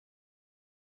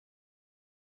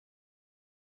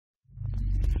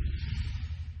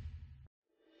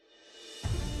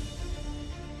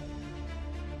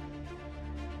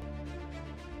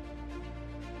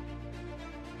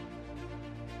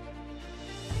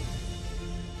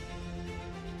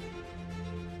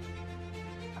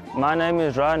My name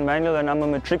is Ryan Manuel and I'm a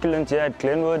matriculant here at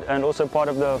Glenwood and also part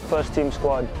of the first team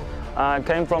squad. I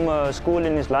came from a school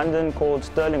in East London called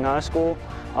Stirling High School.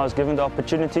 I was given the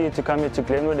opportunity to come here to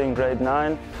Glenwood in grade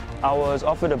 9. I was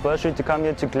offered a bursary to come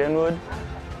here to Glenwood.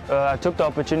 I took the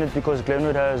opportunity because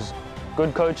Glenwood has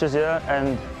good coaches here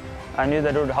and I knew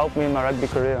that it would help me in my rugby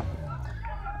career.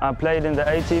 I played in the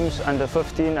A teams, under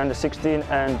 15, under 16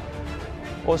 and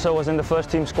also was in the first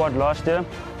team squad last year.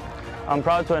 I'm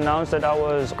proud to announce that I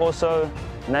was also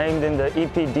named in the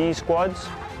Epd squads.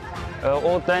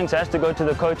 All thanks has to go to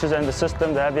the coaches and the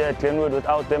system they have here at Glenwood.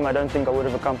 Without them, I don't think I would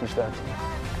have accomplished that.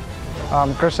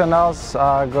 I'm Christian Nels.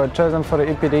 I got chosen for the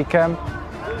Epd camp.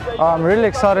 I'm really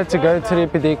excited to go to the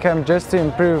Epd camp just to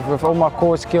improve with all my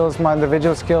core skills, my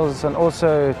individual skills, and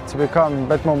also to become a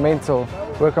bit more mental,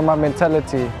 work on my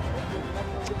mentality.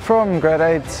 From grade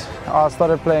 8, I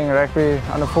started playing rugby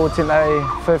under 14A,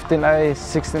 15A,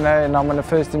 16A, and I'm in the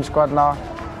first team squad now.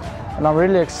 And I'm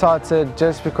really excited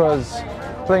just because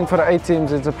playing for the A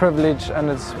teams is a privilege and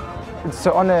it's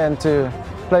an honor and to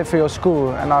play for your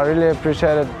school. And I really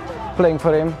appreciated playing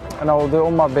for them, and I will do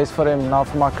all my best for them now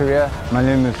for my career. My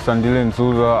name is Sandile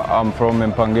Nzuza. I'm from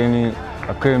Mpangeni.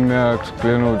 I came here to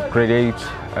Glenwood grade 8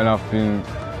 and I've been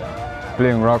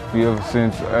playing rugby ever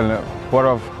since. And what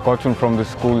I've gotten from the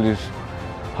school is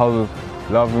how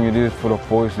loving it is for the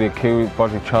boys. They care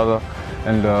about each other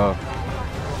and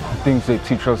things they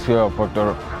teach us here about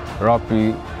the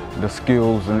rugby, the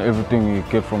skills and everything we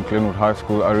get from Glenwood High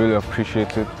School. I really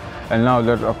appreciate it. And now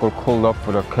that I got called up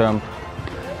for the camp,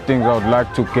 things I would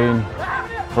like to gain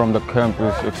from the camp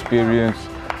is experience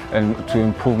and to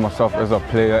improve myself as a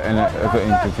player and as an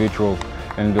individual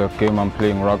in the game I'm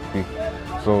playing rugby.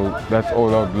 So that's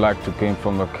all I would like to gain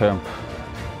from the camp.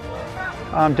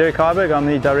 I'm Derek Heiberg. I'm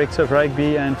the Director of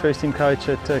Rugby and First Team Coach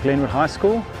at Glenwood High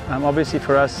School. Obviously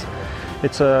for us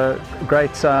it's a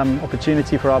great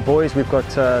opportunity for our boys. We've got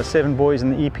 7 boys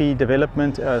in the EP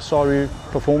development SARU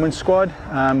performance squad,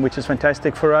 which is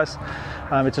fantastic for us.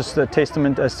 It's just a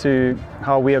testament as to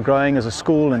how we are growing as a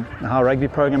school and how our rugby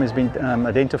program has been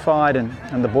identified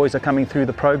and the boys are coming through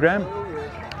the program.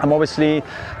 Obviously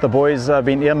the boys have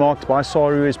been earmarked by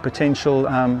SARU as potential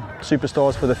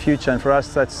superstars for the future, and for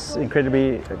us that's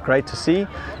incredibly great to see.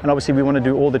 And obviously we want to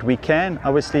do all that we can.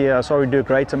 Obviously SARU do a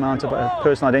great amount of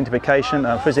personal identification,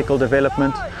 physical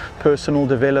development, personal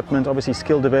development, obviously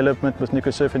skill development with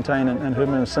Nico Serfontein and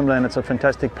Herman Simler, and it's a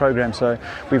fantastic program. So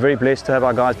we're very blessed to have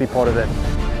our guys be part of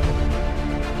that.